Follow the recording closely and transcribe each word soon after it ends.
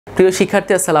প্রিয়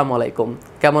শিক্ষার্থী আসসালামু আলাইকুম,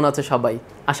 কেমন আছো সবাই?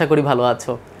 আশা করি ভালো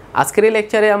আছো। আজকের এই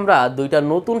লেকচারে আমরা দুইটা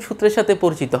নতুন সূত্রের সাথে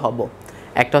পরিচিত হব।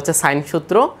 একটা হচ্ছে সাইন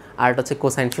সূত্র আর একটা হচ্ছে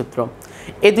কোসাইন সূত্র।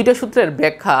 এই দুইটা সূত্রের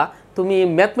ব্যাখ্যা তুমি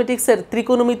ম্যাথমেটিক্সের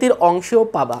ত্রিকোণমিতির অংশেও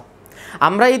পাবা।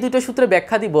 আমরা এই দুইটা সূত্রের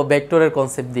ব্যাখ্যা দিব ভেক্টরের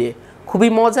কনসেপ্ট দিয়ে। খুবই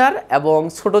মজার এবং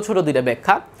ছোট ছোট দুইটা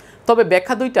ব্যাখ্যা। তবে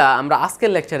ব্যাখ্যা দুইটা আমরা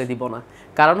আজকের লেকচারে দিব না,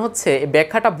 কারণ হচ্ছে এই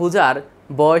ব্যাখ্যাটা বোঝার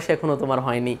বয়স এখনও তোমার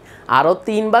হয়নি। আরও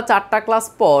 3 বা 4টা ক্লাস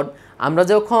পর আমরা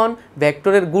যখন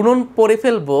ভেক্টরের গুণন পড়ে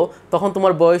ফেলবো তখন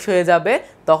তোমার বয়স হয়ে যাবে,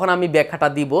 তখন আমি ব্যাখ্যাটা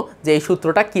দিব যে এই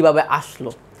সূত্রটা কিভাবে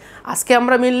আসলো। আজকে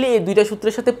আমরা মেনলি এই দুইটা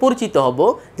সূত্রের সাথে পরিচিত হব,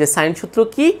 যে সাইন সূত্র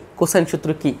কি, কোসাইন সূত্র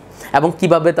কি এবং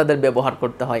কিভাবে তাদের ব্যবহার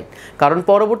করতে হয়, কারণ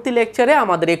পরবর্তী লেকচারে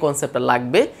আমাদের এই কনসেপ্টটা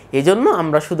লাগবে। এই জন্য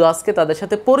আমরা শুধু আজকে তাদের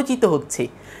সাথে পরিচিত হচ্ছি।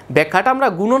 ব্যাখ্যাটা আমরা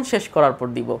গুণন শেষ করার পর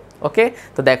দিব। ওকে,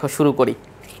 তো দেখো শুরু করি।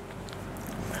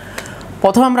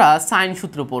 প্রথম আমরা সাইন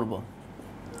সূত্র পড়ব।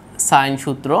 সাইন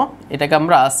সূত্র, এটাকে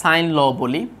আমরা সাইন ল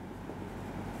বলি।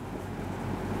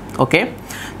 ওকে,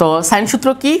 তো সাইন সূত্র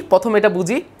কি প্রথম এটা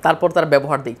বুঝি, তারপর তার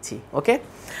ব্যবহার দেখছি। ওকে,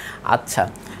 আচ্ছা,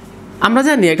 আমরা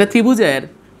জানি একটা ত্রিভুজের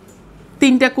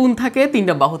 3টা কোণ থাকে,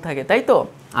 3টা বাহু থাকে, তাই তো?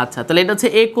 আচ্ছা, তাহলে এটা হচ্ছে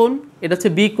এ কোণ, এটা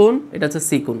হচ্ছে বি কোণ, এটা হচ্ছে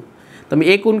সি কোণ। তো আমি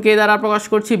এ কোণকে এ দ্বারা প্রকাশ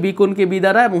করছি, বি কোণকে বি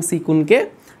দ্বারা এবং সি কোণকে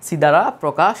সি দ্বারা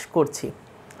প্রকাশ করছি।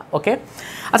 ওকে,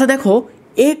 আচ্ছা দেখো,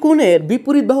 এ কোণের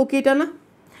বিপরীত বাহু কি এটা না?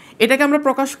 এটাকে আমরা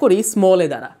প্রকাশ করি স্মল এ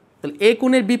দ্বারা। তাহলে এ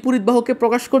কোণের বিপরীত বাহুকে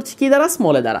প্রকাশ করছি কি দ্বারা?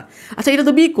 স্মল এ দ্বারা। আচ্ছা, এটা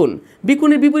তো বি কোণ, বি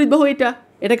কোণের বিপরীত বাহু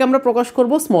এটাকে আমরা প্রকাশ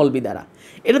করব স্মল বি দ্বারা।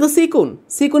 এটা তো সি কোণ,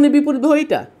 সি কোণের বিপরীত বাহু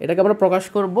এটাকে আমরা প্রকাশ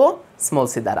করব স্মল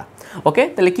সি দ্বারা। ওকে,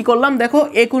 তাহলে কি করলাম দেখো,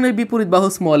 এ কোণের বিপরীত বাহু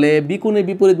স্মল এ, বি কোণের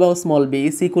বিপরীত বাহু স্মল বি,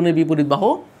 সি কোণের বিপরীত বাহু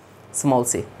স্মল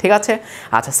সি। ঠিক আছে?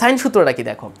 আচ্ছা, সাইন সূত্রটা কি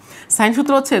দেখো। সাইন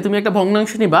সূত্র হচ্ছে তুমি একটা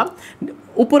ভগ্নাংশ নিবা,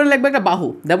 উপরে লিখবে একটা বাহু।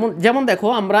 যেমন দেখো,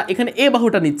 আমরা এখানে এ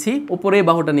বাহুটা নিচ্ছি, উপরে এ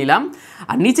বাহুটা নিলাম,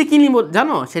 আর নিচে কি নিব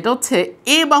জানো? সেটা হচ্ছে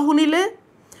এ বাহু নিলে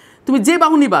তুমি যে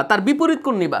বাহু নিবা তার বিপরীত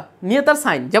কোণ নিবা, নিয়ে তার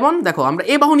সাইন। যেমন দেখো, আমরা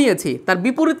এ বাহু নিয়েছি, তার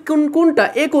বিপরীত কোণ কোনটা?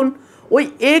 এ কোণ। ওই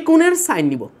এ কোণের সাইন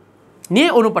নিব, নিয়ে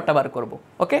অনুপাতটা বার করব।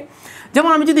 ওকে,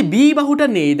 যেমন আমি যদি বি বাহুটা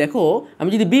নেই, দেখো আমি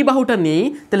যদি বি বাহুটা নেই,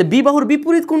 তাহলে বি বাহুর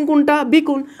বিপরীত কোণ কোনটা? বি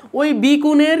কোণ। ওই বি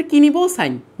কোণের কি নিব?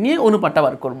 সাইন, নিয়ে অনুপাতটা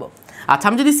বার করব। আচ্ছা,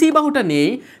 আমি যদি সি বাহুটা নেই,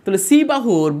 তাহলে সি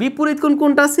বাহুর বিপরীত কোণ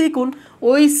কোনটা? সি কোণ।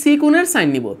 ওই সি কোণের সাইন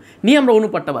নিব, নিয়ে আমরা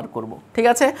অনুপাতটা বার করব। ঠিক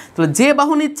আছে? তাহলে যে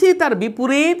বাহু নিচ্ছি তার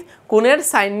বিপরীত কোণের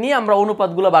সাইন নিয়ে আমরা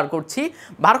অনুপাতগুলো বার করছি।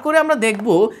 বার করে আমরা দেখব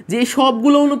যে এই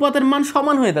সবগুলো অনুপাতের মান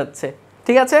সমান হয়ে যাচ্ছে।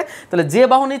 ঠিক আছে? তাহলে যে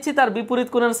বাহু নিচ্ছি তার বিপরীত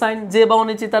কোণের সাইন, যে বাহু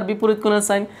নিচ্ছি তার বিপরীত কোণের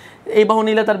সাইন, এই বাহু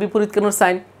নিলে তার বিপরীত কোণের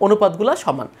সাইন, অনুপাতগুলো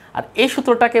সমান। আর এই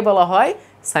সূত্রটাকে বলা হয়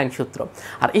সাইন সূত্র।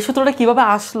 আর এই সূত্রটা কিভাবে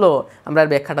আসলো আমরা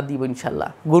ব্যাখ্যাটা দিব ইনশাল্লাহ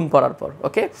গুণ করার পর।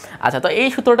 ওকে, আচ্ছা, তো এই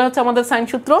সূত্রটা হচ্ছে আমাদের সাইন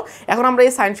সূত্র। এখন আমরা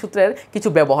এই সাইন সূত্রের কিছু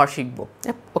ব্যবহার শিখব।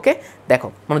 ওকে, দেখো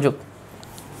মনোযোগ।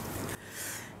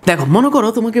 দেখো, মনে করো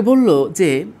তোমাকে বললো যে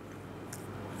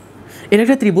এটা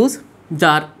একটা ত্রিভুজ,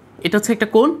 যার এটা হচ্ছে একটা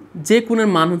কোণ, যে কোণের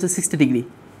মান হচ্ছে 60 ডিগ্রি।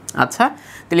 আচ্ছা,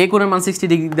 তাহলে এই কোণের মান 60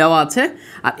 ডিগ্রি দেওয়া আছে,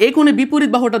 আর এই কোণের বিপরীত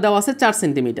বাহুটা দেওয়া আছে 4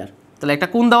 সেন্টিমিটার। তাহলে একটা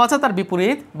কোণ দেওয়া আছে, তার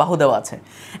বিপরীত বাহু দেওয়া আছে।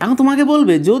 এখন তোমাকে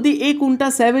বলবে যদি এই কোণটা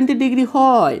 70 ডিগ্রি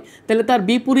হয় তাহলে তার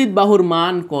বিপরীত বাহুর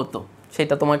মান কত,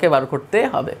 সেটা তোমাকে বার করতে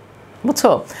হবে।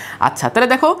 বুঝছো? আচ্ছা, তাহলে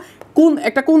দেখো,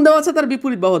 একটা কোণ দেওয়া আছে, তার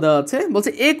বিপরীত বাহু দেওয়া আছে।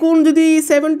 বলছে এই কোণ যদি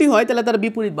 70 হয় তাহলে তার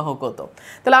বিপরীত বাহু কত।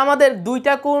 তাহলে আমাদের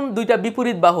দুইটা কোণ, দুইটা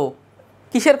বিপরীত বাহু,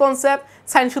 কিসের কনসেপ্ট?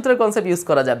 সাইন সূত্রের কনসেপ্ট ইউজ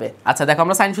করা যাবে। আচ্ছা দেখো,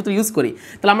 আমরা সাইন সূত্র ইউজ করি।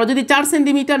 তাহলে আমরা যদি 4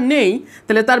 সেন্টিমিটার নেই,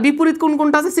 তাহলে তার বিপরীত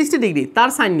কোণটা আছে 60 ডিগ্রি, তার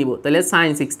সাইন নিব, তাহলে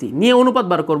সাইন 60 নিয়ে অনুপাত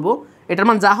বার করব। এটার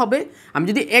মান যা হবে, আমি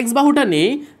যদি এক্স বাহুটা নেই,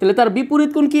 তাহলে তার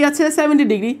বিপরীত কোণ কি আছে? 70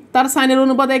 ডিগ্রি, তার সাইনের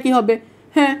অনুপাত একই হবে।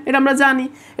 হ্যাঁ, এটা আমরা জানি,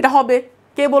 এটা হবে।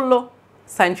 কে বললো?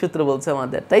 সাইন সূত্র বলছে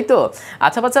আমাদের, তাই তো?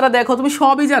 আচ্ছা বাচ্চারা দেখো, তুমি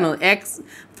সবই জানো,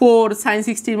 x4 সাইন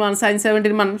 60 মান, সাইন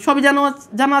 70 মান সবই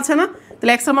জানা আছে না?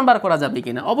 তাহলে এক্স এর মান বার করা যাবে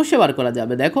কিনা? অবশ্যই বার করা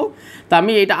যাবে। দেখো, তা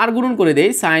আমি এটা আর গুণন করে দেই,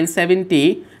 সাইন 70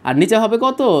 আর নিচে হবে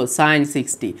কত? সাইন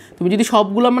 60। তুমি যদি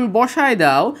সবগুলো মান বসায়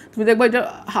দাও, তুমি দেখবে এটা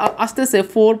আসতেছে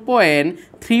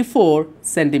 4.34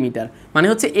 সেন্টিমিটার। মানে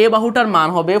হচ্ছে এ বাহুটার মান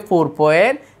হবে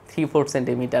 4.34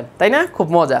 সেন্টিমিটার, তাই না? খুব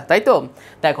মজা, তাই তো?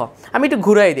 দেখো, আমি একটু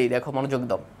ঘুরাই দিই, দেখো মনোযোগ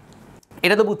দাও।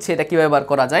 এটা তো বুঝছি এটা কীভাবে বার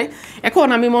করা যায়। এখন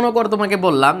আমি মনে করো তোমাকে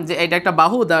বললাম যে এটা একটা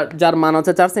বাহু, যার মান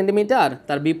হচ্ছে 4 সেন্টিমিটার,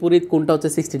 তার বিপরীত কোণটা হচ্ছে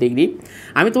 60 ডিগ্রি।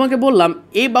 আমি তোমাকে বললাম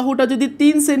এই বাহুটা যদি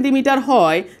 3 সেন্টিমিটার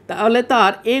হয় তাহলে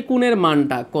তার এ কোণের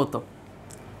মানটা কত।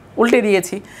 উল্টে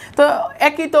দিয়েছি, তো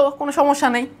একই তো, কোনো সমস্যা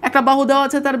নেই। একটা বাহু দেওয়া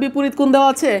আছে, তার বিপরীত কোণ দেওয়া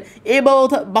আছে, এ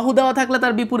বাহু দেওয়া থাকলে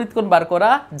তার বিপরীত কোণ বার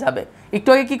করা যাবে। একটু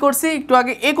আগে কি করছি? একটু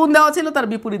আগে এ কোণ দেওয়া ছিল, তার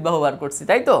বিপরীত বাহু বার করছি,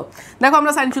 তাই তো? দেখো,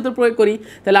 আমরা সাইন সূত্র প্রয়োগ করি।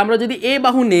 তাহলে আমরা যদি এ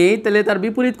বাহু নেই, তাহলে তার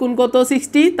বিপরীত কোণ কত?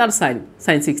 60, তার সাইন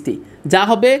 60 যা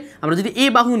হবে। আমরা যদি এ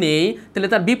বাহু নেই, তাহলে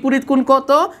তার বিপরীত কোণ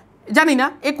কত? জানি না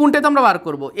এই কোণটা তো আমরা বার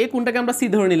করব, এই কোণটাকে আমরা সি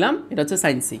ধরে নিলাম, এটা হচ্ছে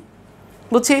সাইন সি।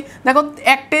 বুঝছি? দেখো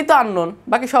একটাই তো আননোন,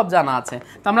 বাকি সব জানা আছে।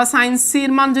 তো আমরা সাইন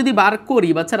সির মান যদি বার করি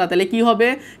বাচ্চারা, তাহলে কি হবে?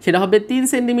 সেটা হবে 3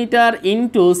 সেন্টিমিটার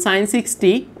ইন্টু সাইন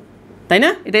 60, তাই না?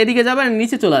 এটা এদিকে যাবে আর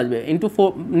নিচে চলে আসবে, ইন্টু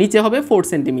নিচে হবে 4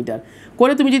 সেন্টিমিটার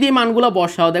করে। তুমি যদি এই মানগুলো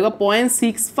বসাও দেখো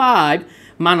 0.65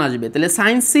 মান আসবে। তাহলে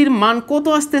সাইন সির মান কত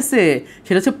আসতেছে?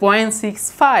 সেটা হচ্ছে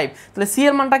 0.65। তাহলে সি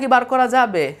এর মানটা কি বার করা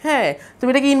যাবে? হ্যাঁ, তুমি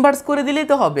এটাকে ইনভার্স করে দিলেই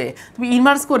তো হবে। তুমি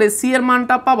ইনভার্স করে সি এর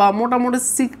মানটা পাবা মোটামুটি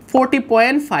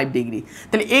 40.5 ডিগ্রি।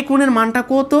 তাহলে এই কোণের মানটা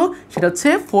কত? সেটা হচ্ছে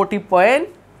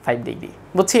 40.5 ডিগ্রি।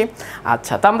 বুঝছি?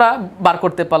 আচ্ছা, তো আমরা বার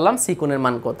করতে পারলাম সি কোণের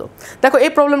মান কত। দেখো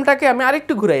এই প্রবলেমটাকে আমি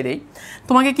আরেকটু ঘুরাই দিই।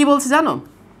 তোমাকে কি বলছে জানো?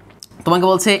 তোমাকে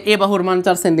বলছে এ বাহুর মান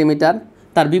 4 সেন্টিমিটার,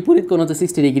 তার বিপরীত কোণ হচ্ছে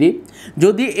 60 ডিগ্রি।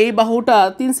 যদি এই বাহুটা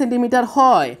 3 সেন্টিমিটার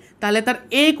হয় তাহলে তার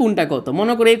এ কোণটা কত?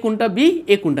 মনে করো এই কোণটা বি,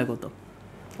 এ কোণটা কত?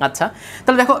 আচ্ছা,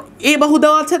 তাহলে দেখো এই বাহু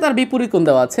দেওয়া আছে, তার বিপরীত কোণ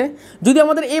দেওয়া আছে। যদি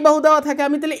আমাদের এই বাহু দেওয়া থাকে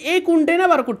আমি তাহলে এই কোণটাই না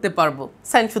বার করতে পারবো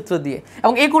সাইন সূত্র দিয়ে,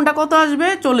 এবং এই কোণটা কত আসবে?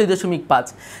 40.5।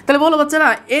 তাহলে বলো বাচ্চারা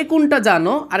এই কোণটা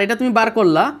জানো আর এটা তুমি বার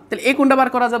করলা, তাহলে এই কোণটা বার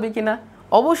করা যাবে কিনা?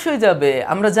 অবশ্যই যাবে।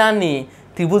 আমরা জানি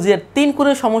ত্রিভুজের 3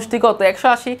 কোণের সমষ্টি কত?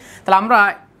 180। তাহলে আমরা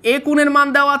এ কোণের মান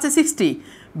দেওয়া আছে 60,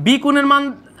 বি কোণের মান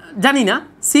জানি না,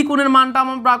 সি কোণের মানটা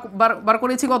আমরা বার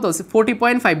করেছি কত?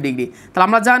 40.5 ডিগ্রি। তাহলে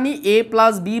আমরা জানি এ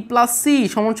প্লাস বি প্লাস সি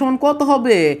সমান সমান কত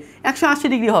হবে? 180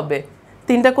 ডিগ্রি হবে।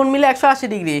 3টা কোণ মিলে 180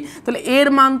 ডিগ্রি। তাহলে এর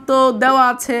মান তো দেওয়া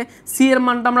আছে, সি এর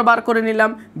মানটা আমরা বার করে নিলাম,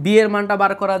 বি এর মানটা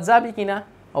বার করা যাবে কিনা?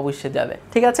 অবশ্যই যাবে।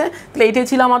 ঠিক আছে, তাহলে এইটাই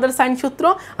ছিল আমাদের সাইন সূত্র।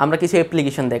 আমরা কিছু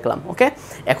অ্যাপ্লিকেশন দেখলাম। ওকে,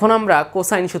 এখন আমরা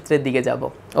কোসাইন সূত্রের দিকে যাব।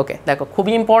 ওকে, দেখো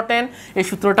খুবই ইম্পর্টেন্ট এই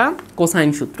সূত্রটা,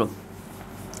 কোসাইন সূত্র।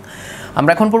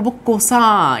 আমরা এখন পড়ব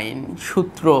কোসাইন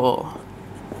সূত্র।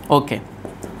 ওকে,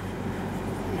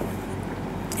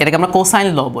 এটাকে আমরা কোসাইন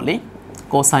ল বলি,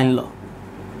 কোসাইন ল।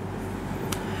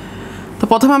 তো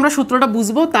প্রথমে আমরা সূত্রটা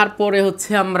বুঝবো, তারপরে হচ্ছে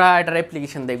আমরা এটার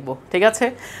অ্যাপ্লিকেশন দেখব। ঠিক আছে?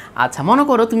 আচ্ছা, মনে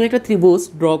করো তুমি একটা ত্রিভুজ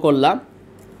ড্র করলা,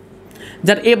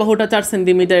 যার এ বাহুটা 4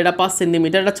 সেন্টিমিটার, এটা 5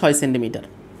 সেন্টিমিটার, এটা 6 সেন্টিমিটার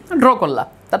ড্র করলা।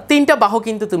 তার 3টা বাহু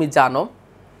কিন্তু তুমি জানো।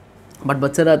 বাট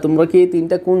বাচ্চারা তোমরা কি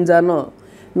 3টা কোণ জানো?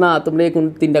 না, তোমরা এই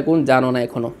 3টা কোণ জানো না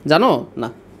এখনো। জানো না?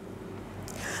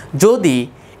 যদি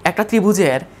একটা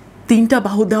ত্রিভুজের 3টা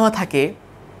বাহু দেওয়া থাকে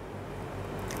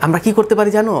আমরা কি করতে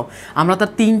পারি জানো? আমরা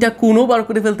তার 3টা কোণও বার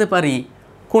করে ফেলতে পারি।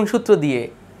 কোন সূত্র দিয়ে?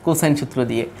 কোসাইন সূত্র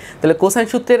দিয়ে। তাহলে কোসাইন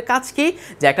সূত্রের কাজ কি?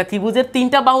 যে একটা ত্রিভুজের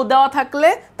 3টা বাহু দেওয়া থাকলে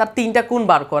তার 3টা কোণ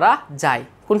বার করা যায়।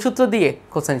 কোন সূত্র দিয়ে?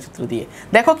 কোসাইন সূত্র দিয়ে।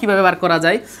 দেখো কিভাবে বার করা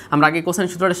যায়। আমরা আগে কোসাইন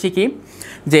সূত্রটা শিখি।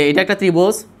 যে এটা একটা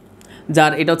ত্রিভুজ,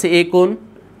 যার এটা হচ্ছে এ কোণ,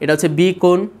 এটা হচ্ছে বি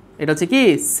কোণ, এটা হচ্ছে কি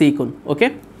সি কোণ। ওকে,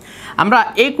 আমরা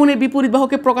এ কোণের বিপরীত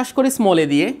বাহুকে প্রকাশ করি স্মল এ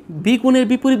দিয়ে, বি কোণের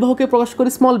বিপরীত বাহুকে প্রকাশ করি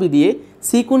স্মল বি দিয়ে,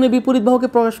 সি কোণের বিপরীত বাহুকে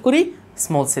প্রকাশ করি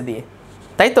স্মল সি দিয়ে।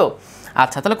 তাই তো?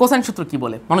 আচ্ছা, তাহলে কোসাইন সূত্র কি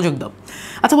বলে মনোযোগ দাও।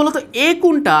 আচ্ছা বলো তো এ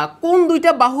কোণটা কোন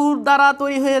 2টা বাহুর দ্বারা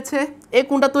তৈরি হয়েছে? এ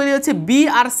কোণটা তৈরি হয়েছে বি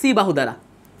আর সি বাহু দ্বারা।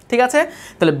 ঠিক আছে,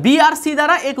 তাহলে বি আর সি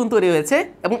দ্বারা এ কোণ তৈরি হয়েছে,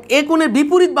 এবং এ কোণের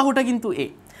বিপরীত বাহুটা কিন্তু এ।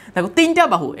 দেখো 3টা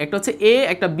বাহু, একটা হচ্ছে এ,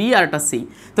 একটা বি আর একটা সি।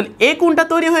 তাহলে এ কোণটা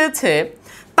তৈরি হয়েছে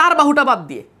তার বাহুটা বাদ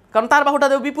দিয়ে, কারণ তার বাহুটা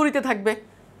বিপরীতে থাকবে।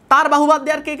 তার বাহু বাদ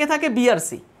দিয়ে আর কে কে থাকে? বি আর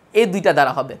সি। এই 2টা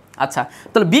দ্বারা হবে। আচ্ছা,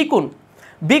 তাহলে বি কোণ,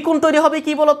 বি কোণ তৈরি হবে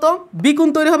কি বলতো? বি কোণ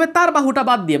তৈরি হবে তার বাহুটা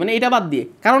বাদ দিয়ে, মানে এটা বাদ দিয়ে,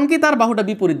 কারণ কি তার বাহুটা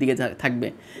বিপরীত দিকে থাকবে।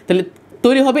 তাহলে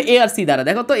তৈরি হবে এ আর সি দ্বারা।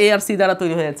 দেখো তো এ আর সি দ্বারা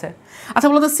তৈরি হয়েছে। আচ্ছা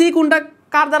বলতো সি কোণটা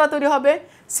কার দ্বারা তৈরি হবে?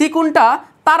 সি কোণটা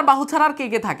তার বাহু ছাড়া আর কে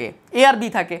কে থাকে? এ আর বি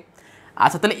থাকে।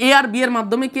 আচ্ছা, তাহলে এ আর বি এর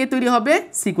মাধ্যমে কে তৈরি হবে?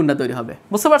 সি কোণটা তৈরি হবে।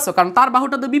 বুঝতে পারছো? কারণ তার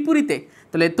বাহুটা তো বিপরীতে।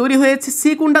 তাহলে তৈরি হয়েছে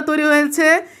সি কোণটা তৈরি হয়েছে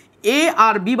এ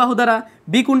আর বি বাহু দ্বারা,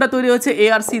 বি কোণটা তৈরি হয়েছে এ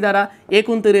আর সি দ্বারা, এ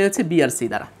কোণ তৈরি হয়েছে বি আর সি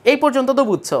দ্বারা। এই পর্যন্ত তো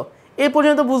বুঝছো? এই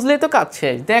পর্যন্ত বুঝলেই তো কাজ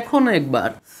শেষ। দেখো না একবার,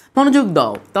 মনোযোগ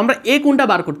দাও। তো আমরা এ কোণটা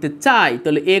বার করতে চাই,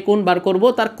 তাহলে এ কোণ বার করব,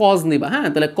 তার কজ নিবা। হ্যাঁ,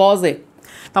 তাহলে কজ এ।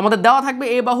 তো আমাদের দেওয়া থাকবে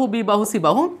এ বাহু, বি বাহু, সি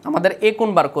বাহু, আমাদের এ কোণ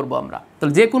বার করব আমরা।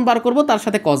 তাহলে যে কোণ বার করব তার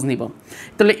সাথে কজ নিব।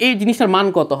 তাহলে এই জিনিসটার মান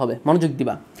কত হবে? মনোযোগ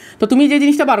দিবা। তো তুমি যে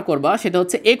জিনিসটা বার করবা সেটা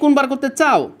হচ্ছে এ কোণ বার করতে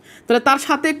চাও, তাহলে তার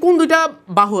সাথে কোন 2টা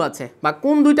বাহু আছে বা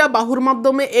কোন 2টা বাহুর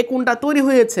মাধ্যমে এ কোণটা তৈরি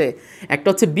হয়েছে? একটা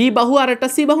হচ্ছে বি বাহু আর একটা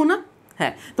সি বাহু না?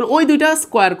 হ্যাঁ, তো ওই 2টা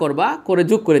স্কোয়ার করবা, করে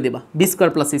যোগ করে দেবা, B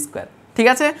square plus C square. ঠিক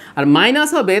আছে, আর মাইনাস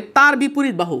হবে তার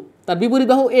বিপরীত বাহু, তার বিপরীত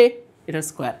বাহু এ, এটার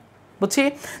স্কোয়ার। বুঝছি?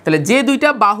 তাহলে যে 2টা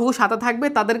বাহু সাথে থাকবে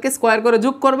তাদেরকে স্কোয়ার করে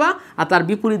যোগ করবা, আর তার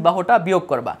বিপরীত বাহুটা বিয়োগ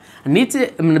করবা। নিচে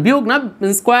বিয়োগ না,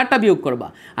 স্কোয়ারটা বিয়োগ করবা,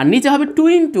 আর নিচে হবে 2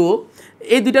 ইন্টু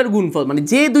এই 2টার গুণফল, মানে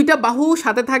যে 2টা বাহু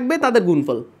সাথে থাকবে তাদের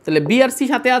গুণফল। তাহলে বি আর সি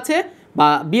সাথে আছে, বা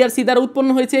বি আর সি দ্বারা উৎপন্ন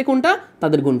হয়েছে এই কোণটা,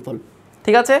 তাদের গুণফল।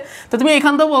 ঠিক আছে, তো তুমি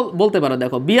এখান থেকেও বলতে পারো,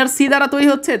 দেখো বি আর সি দ্বারা তৈরি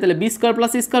হচ্ছে, তাহলে B square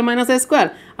plus C square minus এ স্কোয়ার,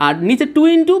 আর নিচে 2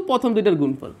 ইন্টু প্রথম 2টার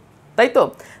গুণফল। তাই তো?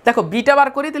 দেখো বিটা বার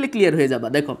করি তাহলে ক্লিয়ার হয়ে যাবে।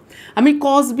 দেখো আমি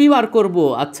cos b বার করব।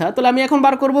 আচ্ছা তাহলে আমি এখন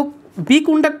বার করব b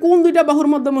কোনটা কোন দুইটা বাহুর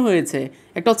মাধ্যমে হয়েছে,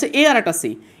 একটা হচ্ছে a আর একটা c।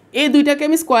 এই দুইটাকে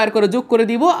আমি স্কোয়ার করে যোগ করে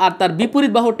দিব আর তার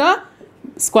বিপরীত বাহুটা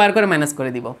স্কোয়ার করে মাইনাস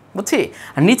করে দিব, বুঝছি?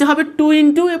 আর নিচে হবে 2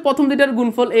 ইন্টু এই প্রথম দুইটার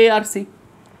গুণফল a আর c,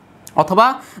 অথবা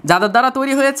যাদের দ্বারা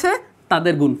তৈরি হয়েছে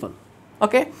তাদের গুণফল।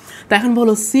 ওকে, তো এখন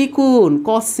বলো সি কোণ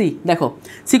cos c। দেখো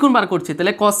সি কোণ বার করছি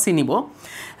তাহলে cos c নিব,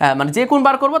 মানে যে কোণ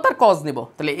বার করবো তার cos নিব।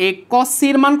 তাহলে এই cos c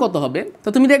এর মান কত হবে? তো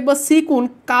তুমি দেখবা সি কোণ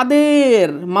কাদের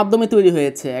মাধ্যমে তৈরি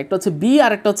হয়েছে, একটা হচ্ছে বি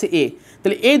আর একটা হচ্ছে এ।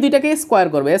 তাহলে এই দুইটাকে স্কোয়ার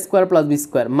করবে, এ square plus B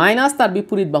square minus তার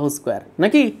বিপরীত বাহু স্কোয়ার,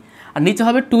 নাকি? আর নিচে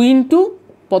হবে 2 ইন্টু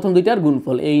প্রথম দুইটার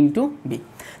গুণফল এ ইন্টু বি।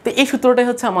 তো এই সূত্রটাই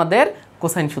হচ্ছে আমাদের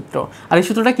কোসাইন সূত্র। আর এই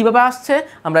সূত্রটা কীভাবে আসছে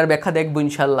আমরা এর ব্যাখ্যা দেখবো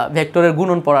ইনশাল্লাহ ভেক্টরের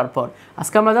গুণন পড়ার পর।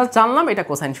 আজকে আমরা যা জানলাম এটা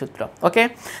কোসাইন সূত্র। ওকে,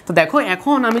 তো দেখো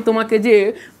এখন আমি তোমাকে যে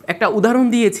একটা উদাহরণ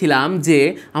দিয়েছিলাম যে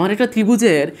আমার একটা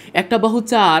ত্রিভুজের একটা বাহু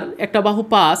 4, একটা বাহু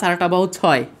 5 আর একটা বাহু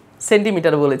 6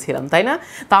 সেন্টিমিটার বলেছিলাম, তাই না?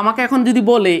 তো আমাকে এখন যদি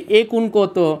বলে এ কোণ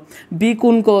কত, বি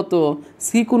কোণ কত,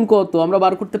 সি কোণ কত, আমরা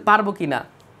বার করতে পারবো কি না?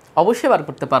 অবশ্যই বার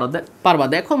করতে পারবা।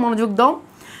 দেখো মনোযোগ দাও।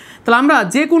 তাহলে আমরা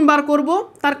যে কোণ বার করব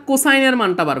তার কোসাইনের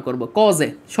মানটা বার করব। cos a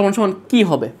সমান সমান কী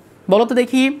হবে বলো তো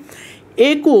দেখি?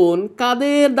 এ কোণ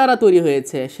কাদের দ্বারা তৈরি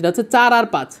হয়েছে, সেটা হচ্ছে 4 আর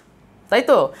 5, তাই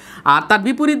তো? আর তার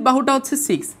বিপরীত বাহুটা হচ্ছে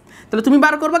 6। তাহলে তুমি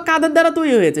বার করবা কাদের দ্বারা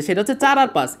তৈরি হয়েছে, সেটা হচ্ছে 4 আর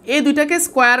 5। এই দুইটাকে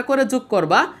স্কোয়ার করে যোগ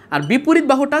করবা আর বিপরীত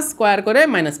বাহুটা স্কোয়ার করে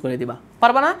মাইনাস করে দিবা,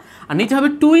 পারবা না? আর নিচে হবে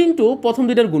 2 ইন্টু প্রথম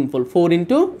দুইটার গুণফল 4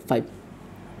 ইন্টু 5,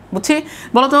 বুঝছি?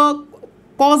 বলো তো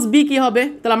cos b কী হবে?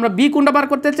 তাহলে আমরা বি কোণটা বার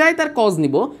করতে চাই, তার cos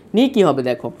নিব, নিয়ে কী হবে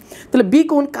দেখো। তাহলে বি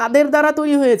কোণ কাদের দ্বারা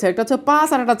তৈরি হয়েছে, একটা হচ্ছে 5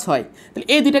 আর একটা 6। তাহলে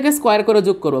এই দুইটাকে স্কোয়ার করে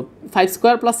যোগ করবো, 5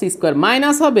 স্কোয়ার প্লাস 6 স্কোয়ার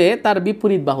মাইনাস হবে তার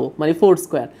বিপরীত বাহু মানে 4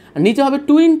 স্কোয়ার। আর নিচে হবে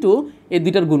 2 ইন্টু এই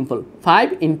দুইটার গুণফল 5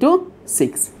 ইন্টু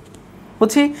 6,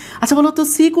 বুঝছি? আচ্ছা বলো তো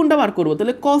সি কোণটা বার করবো,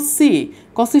 তাহলে cos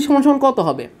c সমান সমান কত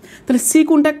হবে? তাহলে সি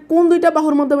কোণটা কোন দুইটা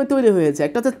বাহুর মাধ্যমে তৈরি হয়েছে,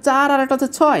 একটা হচ্ছে 4 আর একটা হচ্ছে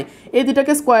 6। এই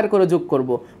দুইটাকে স্কোয়ার করে যোগ করব,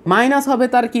 মাইনাস হবে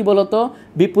তার কি বলো তো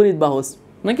বিপরীত বাহু,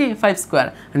 নাকি 5 স্কোয়ার।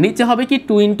 নিচে হবে কি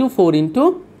 2 ইন্টু 4 ইন্টু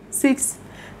 6,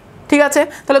 ঠিক আছে?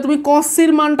 তাহলে তুমি cos c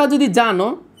এর মানটা যদি জানো,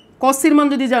 cos c এর মান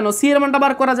যদি জানো, সি এর মানটা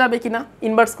বার করা যাবে কিনা?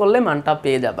 ইনভার্স করলে মানটা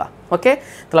পেয়ে যাবা। ওকে,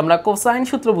 তাহলে আমরা কোসাইন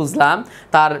সূত্র বুঝলাম,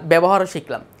 তার ব্যবহারও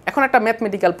শিখলাম। এখন একটা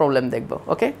ম্যাথমেটিক্যাল প্রবলেম দেখব।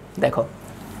 ওকে, দেখো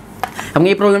এবং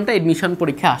এই প্রবলেমটা এডমিশন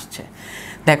পরীক্ষা আসছে।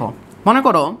 দেখো মনে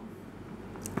করো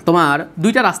তোমার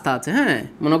দুইটা রাস্তা আছে, হ্যাঁ?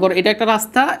 মনে করো এটা একটা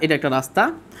রাস্তা, এটা একটা রাস্তা।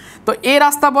 তো এই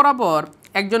রাস্তা বরাবর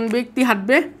একজন ব্যক্তি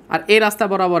হাঁটবে আর এই রাস্তা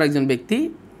বরাবর একজন ব্যক্তি,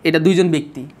 এটা দুইজন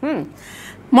ব্যক্তি।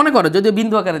 মনে করো যদিও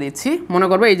বিন্দু আকারে দিচ্ছি, মনে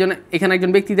করবো এই জন্য এখানে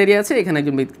একজন ব্যক্তি দাঁড়িয়ে আছে, এখানে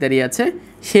একজন ব্যক্তি দাঁড়িয়ে আছে।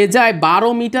 সে যায় 12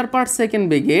 মিটার পার সেকেন্ড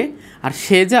বেগে আর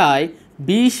সে যায়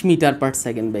 20 মিটার পার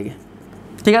সেকেন্ড বেগে,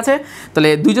 ঠিক আছে? তাহলে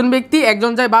দুজন ব্যক্তি,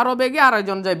 একজন যায় 12 বেগে আর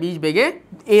একজন যায় 20 বেগে,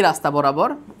 এই রাস্তা বরাবর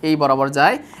এই বরাবর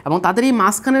যায় এবং তাদের এই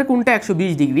মাঝখানের কোণটা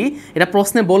 120 ডিগ্রি, এটা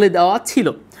প্রশ্নে বলে দেওয়া ছিল।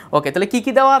 ওকে, তাহলে কী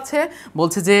কী দেওয়া আছে?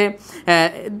 বলছে যে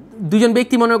দুজন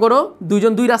ব্যক্তি মনে করো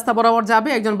দুই রাস্তা বরাবর যাবে,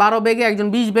 একজন 12 বেগে একজন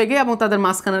 20 বেগে এবং তাদের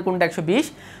মাঝখানের কোণটা 120।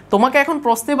 তোমাকে এখন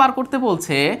প্রশ্নে বার করতে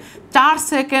বলছে 4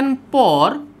 সেকেন্ড পর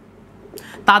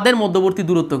তাদের মধ্যবর্তী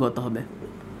দূরত্ব কত হবে।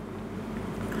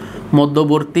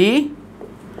 মধ্যবর্তী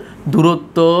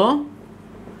দূরত্ব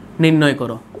নির্ণয়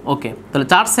করো। ওকে, তাহলে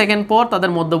 4 সেকেন্ড পর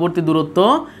তাদের মধ্যবর্তী দূরত্ব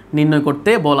নির্ণয়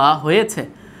করতে বলা হয়েছে,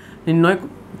 নির্ণয়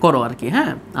করো আর কি।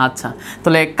 হ্যাঁ, আচ্ছা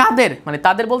তাহলে কাদের, মানে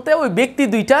তাদের বলতে ওই ব্যক্তি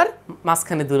দুইটার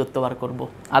মাঝখানে দূরত্ব বার করব।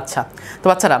 আচ্ছা তো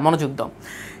বাচ্চারা মনোযোগ দাও।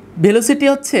 ভেলোসিটি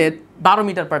হচ্ছে 12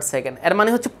 মিটার পার সেকেন্ড, এর মানে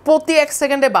হচ্ছে প্রতি 1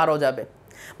 সেকেন্ডে 12 যাবে।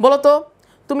 বলো তো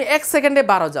তুমি 1 সেকেন্ডে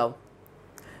 12 যাও,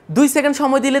 2 সেকেন্ড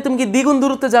সময় দিলে তুমি কি দ্বিগুণ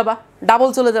দূরত্বে যাবা, ডাবল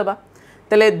চলে যাবা।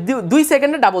 তাহলে 2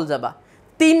 সেকেন্ডে ডাবল যাবা,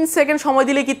 3 সেকেন্ড সময়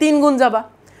দিলে কি 3 গুণ যাবা,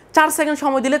 4 সেকেন্ড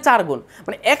সময় দিলে 4 গুণ,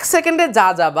 মানে 1 সেকেন্ডে যা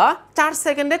যাবা 4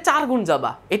 সেকেন্ডে 4 গুণ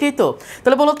যাবা, এটাই তো।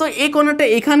 তাহলে বলো তো এই কোণাটা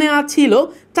এখানে ছিল,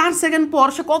 4 সেকেন্ড পর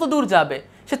সে কত দূর যাবে,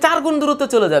 সে 4 গুণ দূরত্ব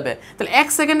চলে যাবে। তাহলে 1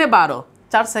 সেকেন্ডে 12,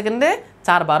 4 সেকেন্ডে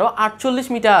 4 12 48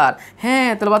 মিটার। হ্যাঁ,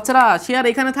 তাহলে বাচ্চারা সে আর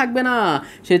এখানে থাকবে না,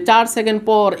 সে 4 সেকেন্ড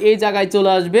পর এই জায়গায়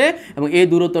চলে আসবে এবং এই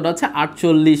দূরত্বটা হচ্ছে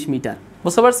 48 মিটার।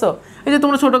 বুঝতে পারছো? এই যে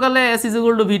তোমরা ছোটোকালে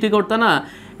S=VT করতে না,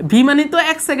 ভি মানে তো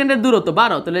 1 সেকেন্ডের দূরত্ব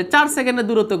 12, তাহলে 4 সেকেন্ডের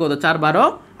দূরত্ব কত, 4 12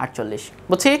 48,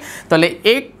 বুঝছি? তাহলে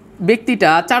এই ব্যক্তিটা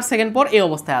 4 সেকেন্ড পর এই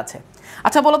অবস্থায় আছে।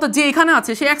 আচ্ছা বলো তো যে এখানে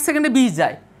আছে সে 1 সেকেন্ডে 20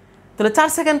 যায়, তাহলে 4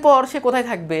 সেকেন্ড পর সে কোথায়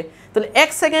থাকবে? তাহলে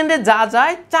 1 সেকেন্ডে যা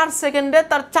যায় 4 সেকেন্ডে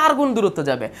তার 4 গুণ দূরত্ব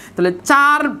যাবে। তাহলে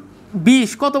 4 20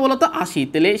 কত বলো তো 80,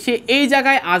 তাহলে সে এই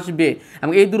জায়গায় আসবে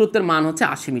এবং এই দূরত্বের মান হচ্ছে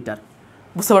 80 মিটার।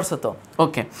 বুঝতে পারছো তো?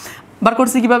 ওকে, বার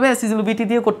করছি কীভাবে? S=VT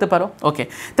দিয়ে করতে পারো। ওকে,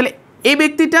 তাহলে এই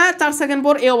ব্যক্তিটা 4 সেকেন্ড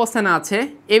পর এই অবস্থানে আছে,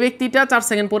 এই ব্যক্তিটা 4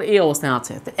 সেকেন্ড পর এই অবস্থানে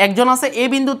আছে। তো একজন আছে এ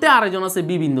বিন্দুতে আর একজন আছে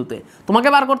বি বিন্দুতে, তোমাকে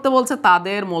বার করতে বলছে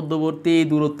তাদের মধ্যবর্তী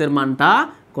দূরত্বের মানটা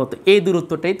কত, এই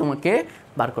দূরত্বটাই তোমাকে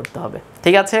বার করতে হবে।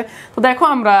 ঠিক আছে, তো দেখো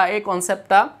আমরা এই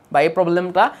কনসেপ্টটা বা এই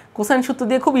প্রবলেমটা কোসাইন সূত্র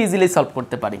দিয়ে খুব ইজিলি সলভ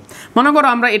করতে পারি। মনে করো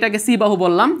আমরা এটাকে সি বাহু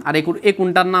বললাম আর এই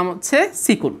কোণটার নাম হচ্ছে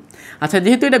সি কোণ। আচ্ছা,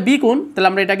 যেহেতু এটা বি কোণ তাহলে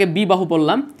আমরা এটাকে বি বাহু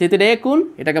বললাম, যেহেতু এটা এ কোণ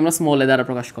এটাকে আমরা স্মল এ দ্বারা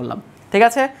প্রকাশ করলাম। ঠিক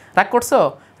আছে, রাগ করছো?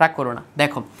 রাগ করো না।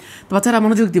 দেখো তো বাচ্চারা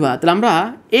মনোযোগ দিবা, তাহলে আমরা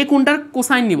এই কোণটার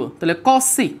কোসাইন নিব, তাহলে কস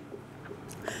সি।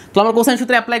 তো আমরা কোসাইন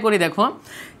সূত্রে অ্যাপ্লাই করি। দেখো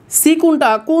সি কোণটা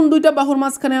কোন দুইটা বাহুর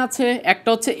মাঝখানে আছে, একটা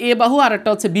হচ্ছে এ বাহু আর একটা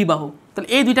হচ্ছে বি বাহু। তাহলে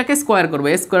এই দুইটাকে স্কোয়ার করবো,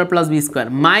 এ square plus B square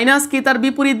minus কি তার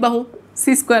বিপরীত বাহু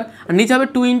সি স্কোয়ার, আর নিচে হবে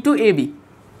 2 ইন্টু এ বি।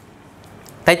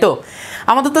 তাই তো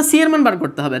আমাদের তো সি এর মান বার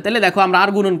করতে হবে। তাহলে দেখো আমরা আর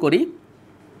গুণন করি,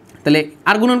 তাহলে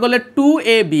আর গুণন করলে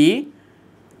 2ab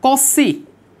cos c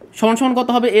সমান সমান কত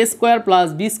হবে, এ square plus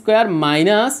B square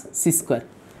minus C square.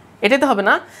 এটাই তো হবে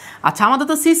না? আচ্ছা, আমাদের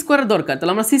তো সি স্কোয়ারের দরকার,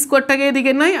 তাহলে আমরা সি স্কোয়ারটাকে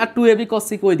এদিকে নাই আর 2ab cos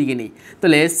c ওই দিকে নেই।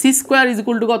 তাহলে C square is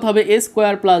equal to কত হবে, এ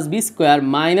square plus B square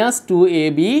minus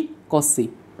 2ab cos c।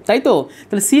 তাই তো?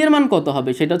 তাহলে সি এর মান কত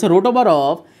হবে, সেটা হচ্ছে root over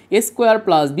of A square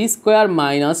plus B square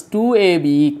minus 2ab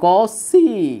cos c।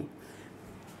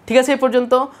 ঠিক আছে, এ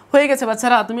পর্যন্ত হয়ে গেছে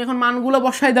বাচ্চারা। তুমি এখন মানগুলো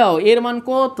বসাই দাও। এর মান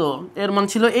কত, এর মান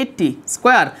ছিল 80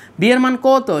 স্কোয়ার, বি এর মান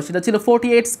কত, সেটা ছিল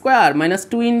 48 স্কোয়ার মাইনাস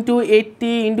 2 ইন্টু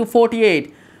 80 ইন্টু 48,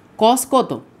 কস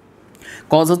কত,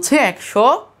 কস হচ্ছে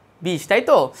 120। তাই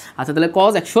তো? আচ্ছা, তাহলে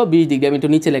কস 120 ডিগ্রি আমি একটু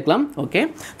নিচে লিখলাম। ওকে,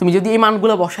 তুমি যদি এই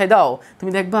মানগুলো বসাই দাও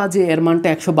তুমি দেখবা যে এর মানটা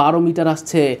 112 মিটার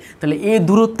আসছে। তাহলে এই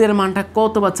দূরত্বের মানটা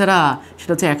কত বাচ্চারা,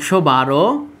 সেটা হচ্ছে 112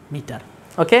 মিটার।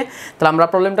 ওকে, তাহলে আমরা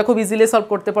প্রবলেমটা খুব ইজিলি সলভ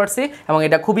করতে পারছি এবং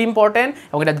এটা খুব ইম্পর্টেন্ট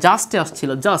এবং এটা জাস্টে আসছিল।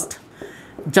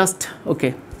 জাস্ট ওকে,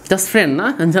 জাস্ট ফ্রেন্ড না,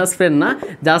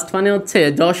 জাস্ট মানে হচ্ছে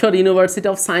Jessore university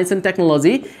of science and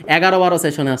technology 11-12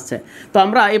 সেশনে আসছে। তো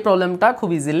আমরা এই প্রবলেমটা খুব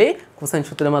ইজিলি কোসাইন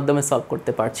সূত্রের মাধ্যমে সলভ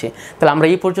করতে পারছি। তাহলে আমরা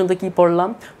এই পর্যন্ত কি পড়লাম,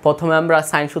 প্রথমে আমরা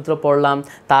সাইন সূত্র পড়লাম,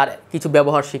 তার কিছু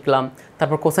ব্যবহার শিখলাম,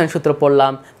 তারপর কোসাইন সূত্র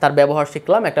পড়লাম, তার ব্যবহার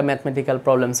শিখলাম, একটা ম্যাথমেটিক্যাল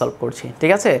প্রবলেম সলভ করছি।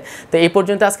 ঠিক আছে, তো এই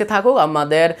পর্যন্ত আজকে থাকুক।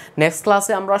 আমাদের নেক্সট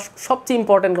ক্লাসে আমরা সবচেয়ে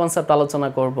ইম্পর্টেন্ট কনসেপ্ট আলোচনা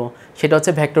করব, সেটা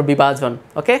হচ্ছে ভেক্টর বিভাজন।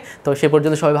 ওকে, তো সে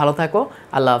পর্যন্ত সবাই ভালো থাকো,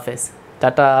 আল্লাহ হাফেজ,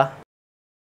 টাটা।